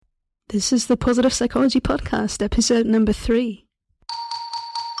This is the Positive Psychology Podcast, episode number 3.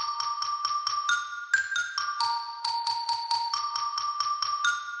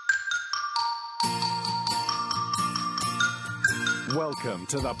 Welcome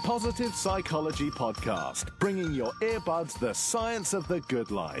to the Positive Psychology Podcast, bringing your earbuds the science of the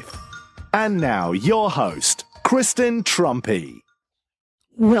good life. And now, your host, Kristen Trumpy.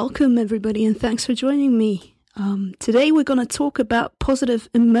 Welcome, everybody, and thanks for joining me. Today we're going to talk about positive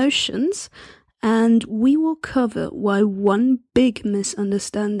emotions, and we will cover why one big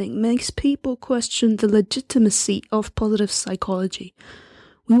misunderstanding makes people question the legitimacy of positive psychology.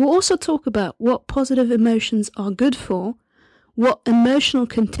 We will also talk about what positive emotions are good for, what emotional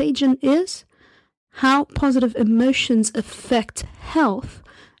contagion is, how positive emotions affect health,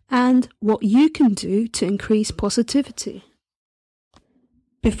 and what you can do to increase positivity.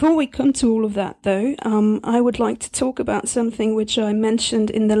 Before we come to all of that, though, I would like to talk about something which I mentioned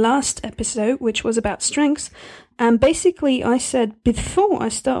in the last episode, which was about strengths. And basically, I said before I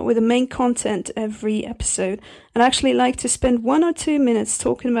start with the main content every episode, I'd actually like to spend 1 or 2 minutes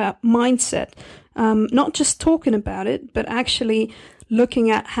talking about mindset. Not just talking about it, but actually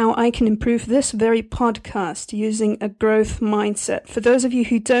looking at how I can improve this very podcast using a growth mindset. For those of you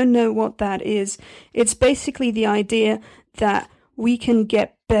who don't know what that is, it's basically the idea that we can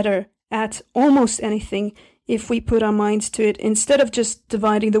get better at almost anything if we put our minds to it, instead of just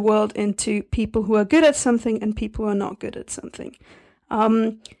dividing the world into people who are good at something and people who are not good at something.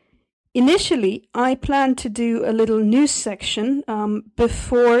 Initially, I planned to do a little news section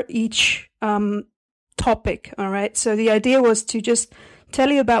before each topic, all right? So the idea was to just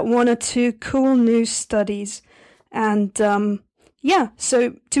tell you about 1 or 2 cool news studies and so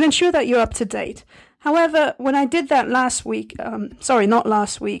to ensure that you're up to date. However, when I did that last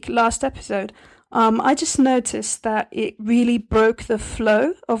episode, I just noticed that it really broke the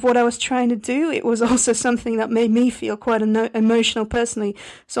flow of what I was trying to do. It was also something that made me feel quite emotional personally.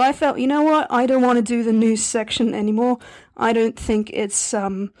 So I felt, you know what, I don't want to do the news section anymore. I don't think it's,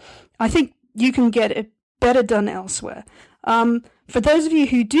 I think you can get it better done elsewhere. For those of you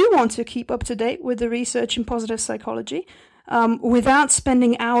who do want to keep up to date with the research in positive psychology, without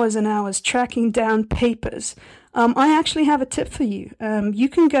spending hours and hours tracking down papers, I actually have a tip for you. You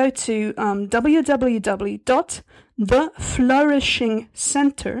can go to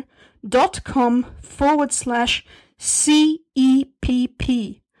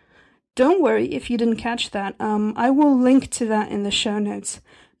www.theflourishingcenter.com/CEPP. Don't worry if you didn't catch that. I will link to that in the show notes.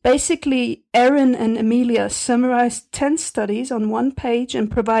 Basically, Erin and Amelia summarized 10 studies on 1 page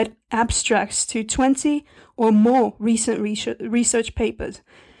and provide abstracts to 20 or more recent research papers.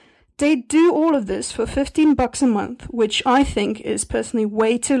 They do all of this for $15 a month, which I think is personally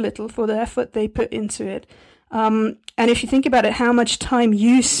way too little for the effort they put into it. And if you think about it, how much time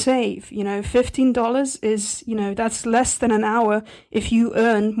you save, $15 is, that's less than an hour if you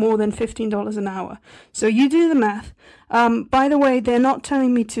earn more than $15 an hour. So you do the math. By the way, they're not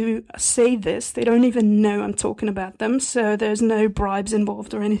telling me to say this. They don't even know I'm talking about them. So there's no bribes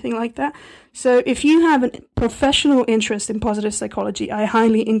involved or anything like that. So if you have a professional interest in positive psychology, I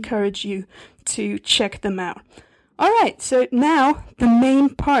highly encourage you to check them out. All right. So now the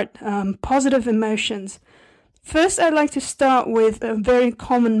main part, positive emotions. First, I'd like to start with a very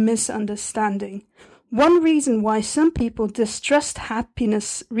common misunderstanding. One reason why some people distrust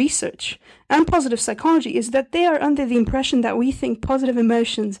happiness research and positive psychology is that they are under the impression that we think positive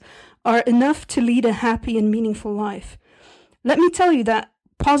emotions are enough to lead a happy and meaningful life. Let me tell you that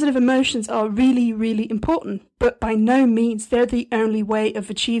positive emotions are really, really important, but by no means they're the only way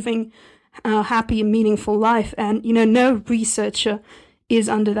of achieving a happy and meaningful life. And, no researcher is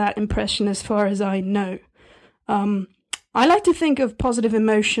under that impression as far as I know. I like to think of positive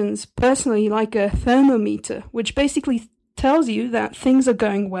emotions personally like a thermometer, which basically tells you that things are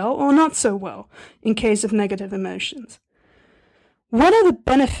going well or not so well in case of negative emotions. What are the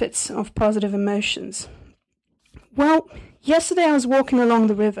benefits of positive emotions? Well, yesterday I was walking along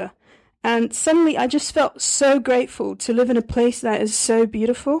the river and suddenly I just felt so grateful to live in a place that is so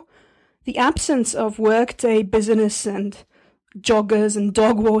beautiful. The absence of workday business and joggers and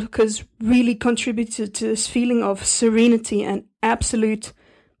dog walkers really contributed to this feeling of serenity and absolute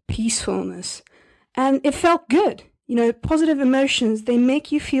peacefulness. And it felt good. Positive emotions, they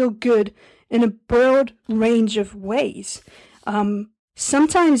make you feel good in a broad range of ways.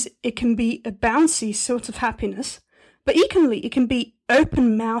 Sometimes it can be a bouncy sort of happiness, but equally it can be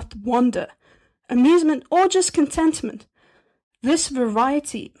open-mouthed wonder, amusement, or just contentment. This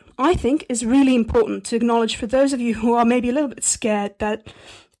variety, I think, is really important to acknowledge for those of you who are maybe a little bit scared that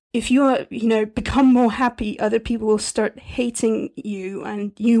if you are, become more happy, other people will start hating you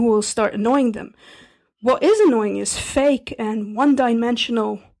and you will start annoying them. What is annoying is fake and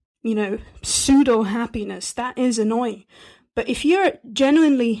one-dimensional, pseudo happiness. That is annoying. But if you're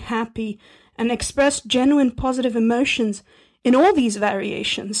genuinely happy and express genuine positive emotions in all these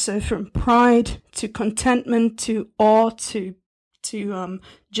variations, so from pride to contentment to awe to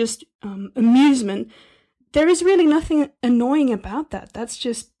amusement, there is really nothing annoying about that. That's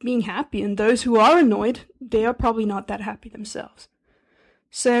just being happy. And those who are annoyed, they are probably not that happy themselves.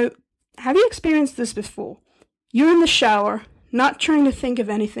 So, have you experienced this before? You're in the shower, not trying to think of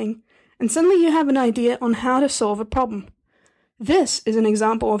anything, and suddenly you have an idea on how to solve a problem. This is an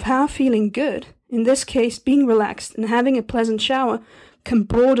example of how feeling good, in this case being relaxed and having a pleasant shower, can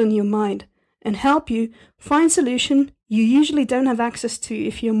broaden your mind and help you find solution you usually don't have access to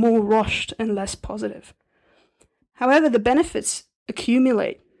if you're more rushed and less positive. However, the benefits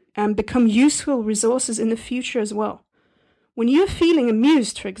accumulate and become useful resources in the future as well. When you're feeling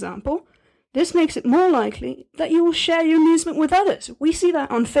amused, for example, this makes it more likely that you will share your amusement with others. We see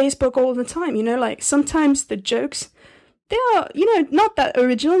that on Facebook all the time, like sometimes the jokes, they are, not that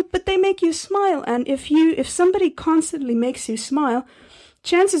original, but they make you smile. And if somebody constantly makes you smile,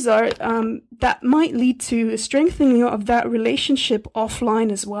 chances are that might lead to a strengthening of that relationship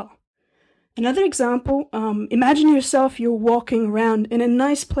offline as well. Another example, imagine yourself, you're walking around in a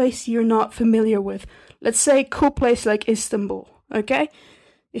nice place you're not familiar with. Let's say a cool place like Istanbul, okay?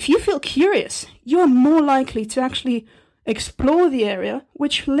 If you feel curious, you're more likely to actually explore the area,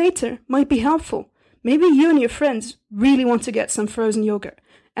 which later might be helpful. Maybe you and your friends really want to get some frozen yogurt.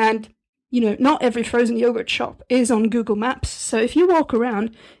 And, not every frozen yogurt shop is on Google Maps. So if you walk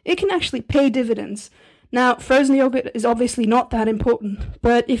around, it can actually pay dividends. Now, frozen yogurt is obviously not that important,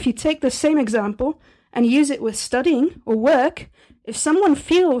 but if you take the same example and use it with studying or work, if someone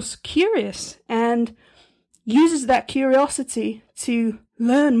feels curious and uses that curiosity to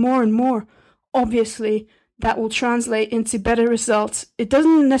learn more and more, obviously that will translate into better results. It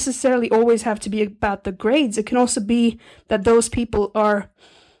doesn't necessarily always have to be about the grades. It can also be that those people are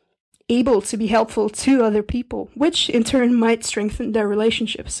able to be helpful to other people, which in turn might strengthen their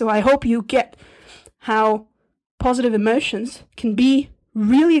relationship. So I hope you get how positive emotions can be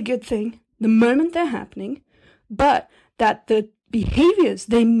really a good thing the moment they're happening, but that the behaviors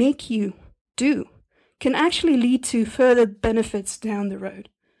they make you do can actually lead to further benefits down the road.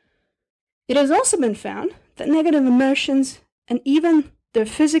 It has also been found that negative emotions and even their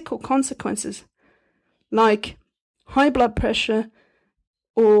physical consequences, like high blood pressure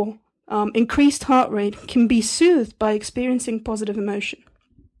or increased heart rate, can be soothed by experiencing positive emotion.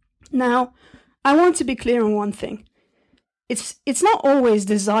 Now, I want to be clear on one thing. It's not always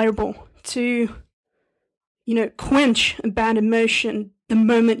desirable to, quench a bad emotion the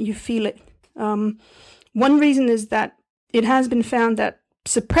moment you feel it. One reason is that it has been found that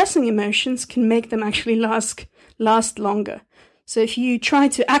suppressing emotions can make them actually last longer. So if you try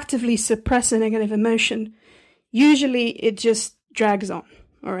to actively suppress a negative emotion, usually it just drags on,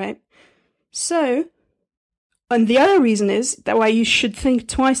 all right? So, and the other reason is that why you should think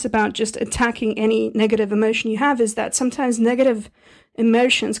twice about just attacking any negative emotion you have is that sometimes negative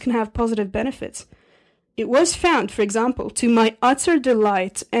emotions can have positive benefits. It was found, for example, to my utter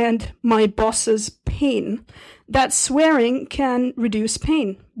delight and my boss's pain, that swearing can reduce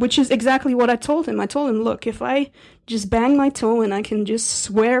pain, which is exactly what I told him. I told him, look, if I just bang my toe and I can just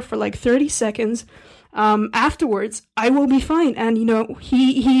swear for like 30 seconds, afterwards, I will be fine. And,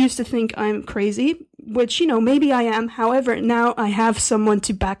 he used to think I'm crazy, which, maybe I am. However, now I have someone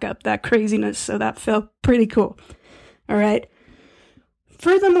to back up that craziness, so that felt pretty cool. All right.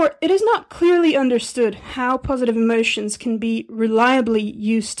 Furthermore, it is not clearly understood how positive emotions can be reliably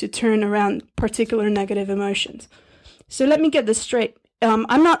used to turn around particular negative emotions. So let me get this straight.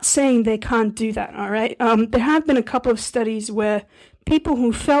 I'm not saying they can't do that, all right? There have been a couple of studies where people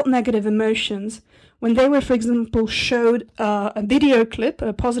who felt negative emotions, when they were, for example, showed a video clip,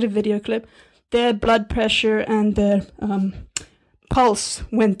 a positive video clip, their blood pressure and their pulse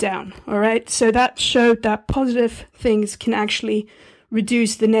went down, all right? So that showed that positive things can actually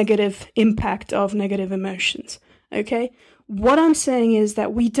reduce the negative impact of negative emotions, okay? What I'm saying is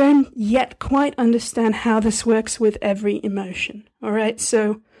that we don't yet quite understand how this works with every emotion, all right?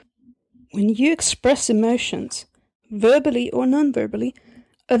 So when you express emotions, verbally or non-verbally,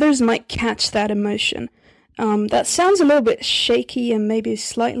 others might catch that emotion. That sounds a little bit shaky and maybe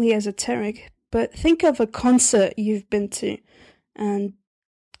slightly esoteric, but think of a concert you've been to, and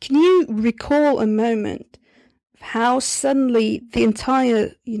can you recall a moment how suddenly the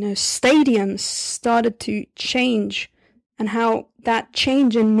entire, stadium started to change and how that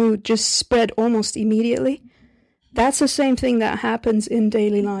change in mood just spread almost immediately. That's the same thing that happens in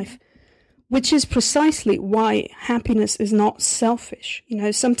daily life, which is precisely why happiness is not selfish.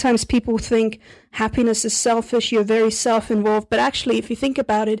 Sometimes people think happiness is selfish, you're very self-involved, but actually, if you think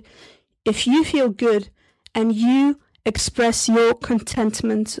about it, if you feel good and you express your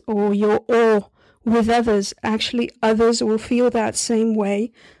contentment or your awe with others, actually others will feel that same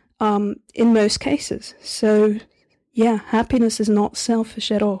way in most cases. So, yeah, happiness is not selfish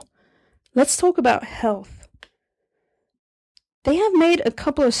at all. Let's talk about health. They have made a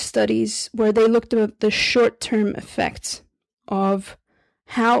couple of studies where they looked at the short-term effects of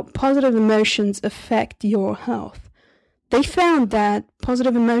how positive emotions affect your health. They found that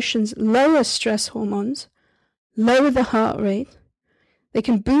positive emotions lower stress hormones, lower the heart rate, they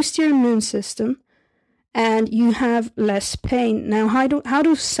can boost your immune system, and you have less pain. Now, how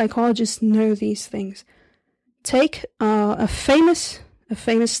do psychologists know these things? Take a famous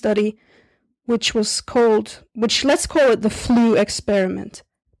study, which let's call it the flu experiment.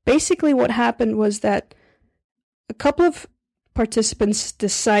 Basically, what happened was that a couple of participants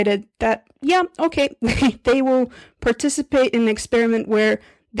decided that, they will participate in an experiment where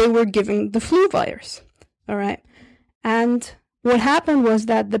they were given the flu virus. All right. And what happened was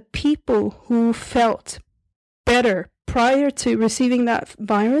that the people who felt better prior to receiving that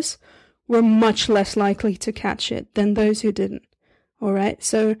virus were much less likely to catch it than those who didn't. All right.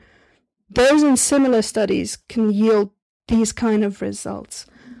 So those and similar studies can yield these kind of results.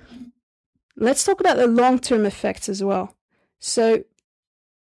 Let's talk about the long-term effects as well. So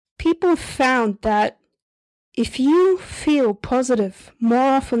people found that if you feel positive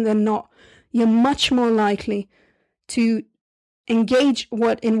more often than not, you're much more likely to engage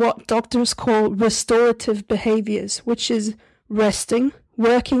in what doctors call restorative behaviors, which is resting,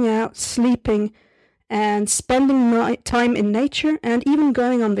 working out, sleeping, and spending time in nature, and even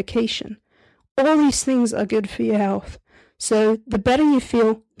going on vacation. All these things are good for your health. So the better you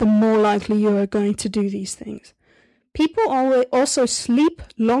feel, the more likely you are going to do these things. People also sleep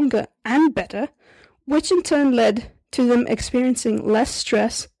longer and better, which in turn led to them experiencing less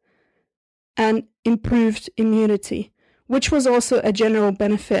stress and improved immunity, which was also a general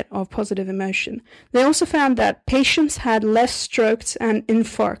benefit of positive emotion. They also found that patients had less strokes and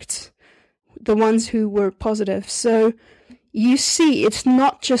infarcts, the ones who were positive. So you see, it's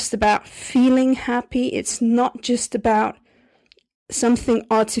not just about feeling happy, it's not just about something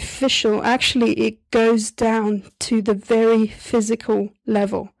artificial. Actually, it goes down to the very physical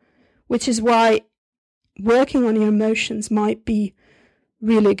level, which is why working on your emotions might be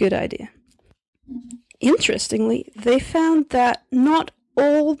really a good idea. Interestingly, they found that not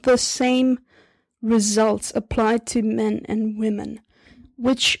all the same results applied to men and women,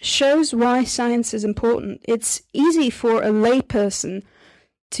 which shows why science is important. It's easy for a layperson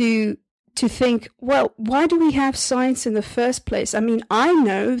to think, well, why do we have science in the first place? I mean, I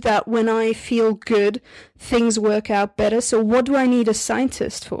know that when I feel good, things work out better, so what do I need a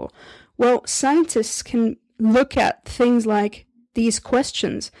scientist for? Well, scientists can look at things like these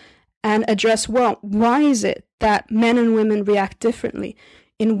questions and address, well, why is it that men and women react differently?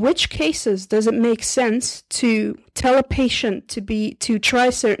 In which cases does it make sense to tell a patient to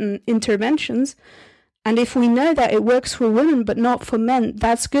try certain interventions? And if we know that it works for women but not for men,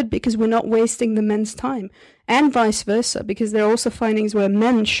 that's good because we're not wasting the men's time. And vice versa, because there are also findings where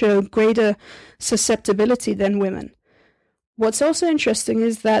men show greater susceptibility than women. What's also interesting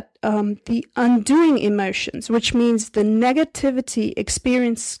is that the undoing emotions, which means the negativity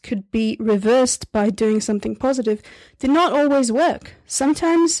experience could be reversed by doing something positive, did not always work.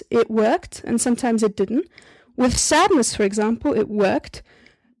 Sometimes it worked and sometimes it didn't. With sadness, for example, it worked.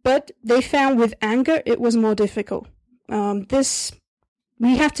 But they found with anger, it was more difficult.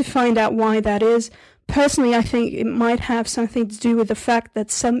 We have to find out why that is. Personally, I think it might have something to do with the fact that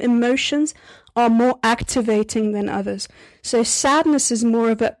some emotions are more activating than others. So sadness is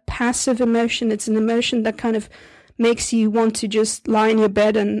more of a passive emotion. It's an emotion that kind of makes you want to just lie in your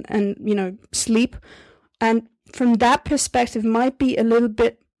bed and sleep. And from that perspective, might be a little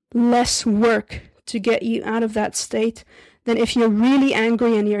bit less work to get you out of that state than if you're really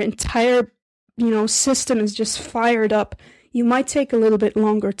angry and your entire, system is just fired up. You might take a little bit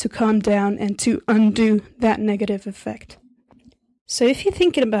longer to calm down and to undo that negative effect. So if you're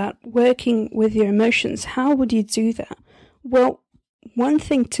thinking about working with your emotions, how would you do that? Well, one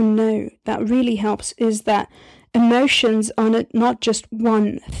thing to know that really helps is that emotions are not just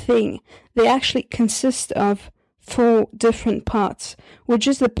one thing. They actually consist of 4 different parts, which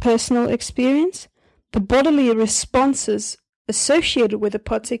is the personal experience, the bodily responses associated with a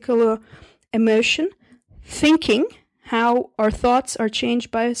particular emotion, thinking, how our thoughts are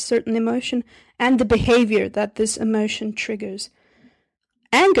changed by a certain emotion, and the behavior that this emotion triggers.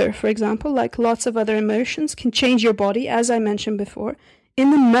 Anger, for example, like lots of other emotions, can change your body, as I mentioned before,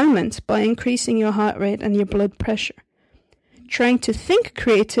 in the moment by increasing your heart rate and your blood pressure. Trying to think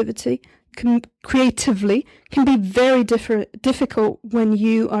creatively can be very difficult when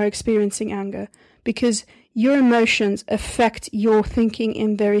you are experiencing anger, because your emotions affect your thinking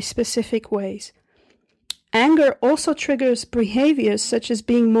in very specific ways. Anger also triggers behaviors such as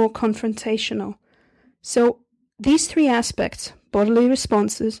being more confrontational. So these three aspects, bodily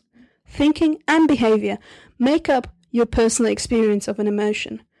responses, thinking, and behavior, make up your personal experience of an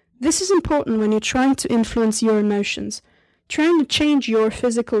emotion. This is important when you're trying to influence your emotions. Trying to change your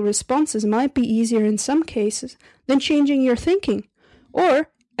physical responses might be easier in some cases than changing your thinking. Or,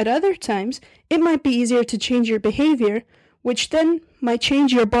 at other times, it might be easier to change your behavior, which then might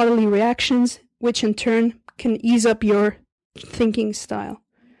change your bodily reactions, which in turn can ease up your thinking style.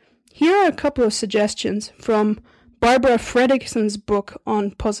 Here are a couple of suggestions from Barbara Fredrickson's book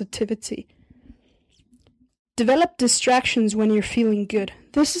on positivity. Develop distractions when you're feeling good.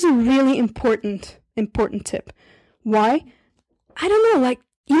 This is a really important tip. Why? I don't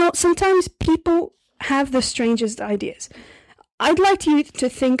know, sometimes people have the strangest ideas. I'd like you to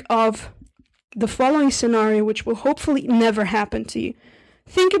think of the following scenario, which will hopefully never happen to you.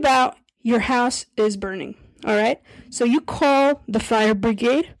 Think about your house is burning, all right? So you call the fire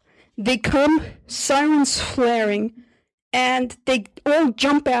brigade. They come, sirens flaring, and they all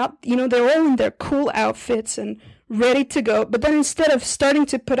jump out. They're all in their cool outfits and ready to go. But then instead of starting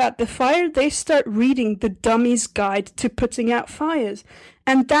to put out the fire, they start reading the Dummy's Guide to Putting Out Fires.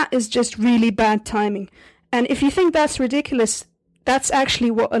 And that is just really bad timing. And if you think that's ridiculous, that's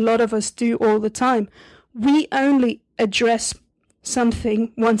actually what a lot of us do all the time. We only address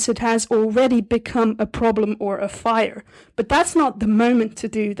something once it has already become a problem or a fire. But that's not the moment to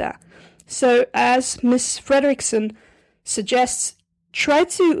do that. So as Miss Fredrickson suggests, try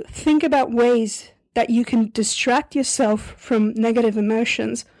to think about ways that you can distract yourself from negative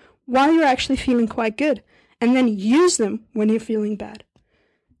emotions while you're actually feeling quite good, and then use them when you're feeling bad.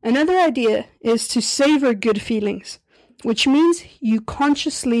 Another idea is to savor good feelings, which means you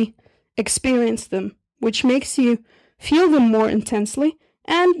consciously experience them, which makes you feel them more intensely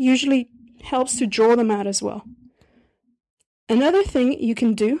and usually helps to draw them out as well. Another thing you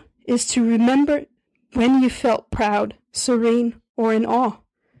can do is to remember when you felt proud, serene, or in awe.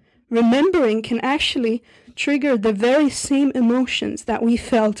 Remembering can actually trigger the very same emotions that we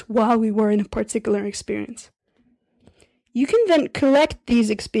felt while we were in a particular experience. You can then collect these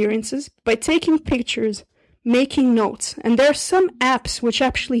experiences by taking pictures, making notes, and there are some apps which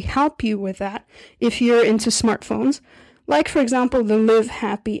actually help you with that if you're into smartphones, like for example the Live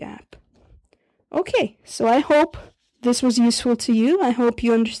Happy app. Okay, so I hope this was useful to you. I hope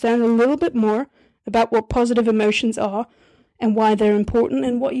you understand a little bit more about what positive emotions are and why they're important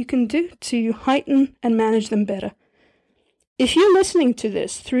and what you can do to heighten and manage them better. If you're listening to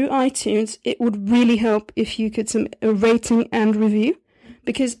this through iTunes, it would really help if you could send a rating and review,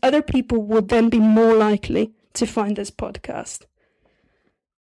 because other people will then be more likely to find this podcast.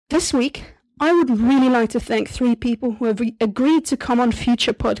 This week, I would really like to thank 3 people who have agreed to come on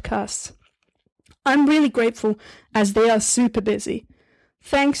future podcasts. I'm really grateful as they are super busy.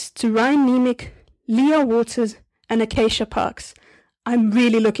 Thanks to Ryan Nemick, Leah Waters, and Acacia Parks. I'm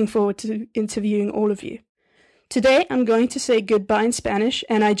really looking forward to interviewing all of you. Today I'm going to say goodbye in Spanish,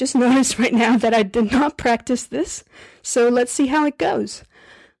 and I just noticed right now that I did not practice this, so let's see how it goes.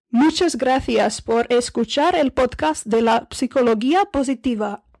 Muchas gracias por escuchar el podcast de la Psicología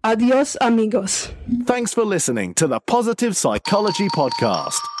Positiva. Adiós, amigos. Thanks for listening to the Positive Psychology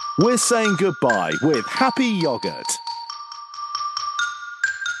Podcast. We're saying goodbye with Happy Yogurt.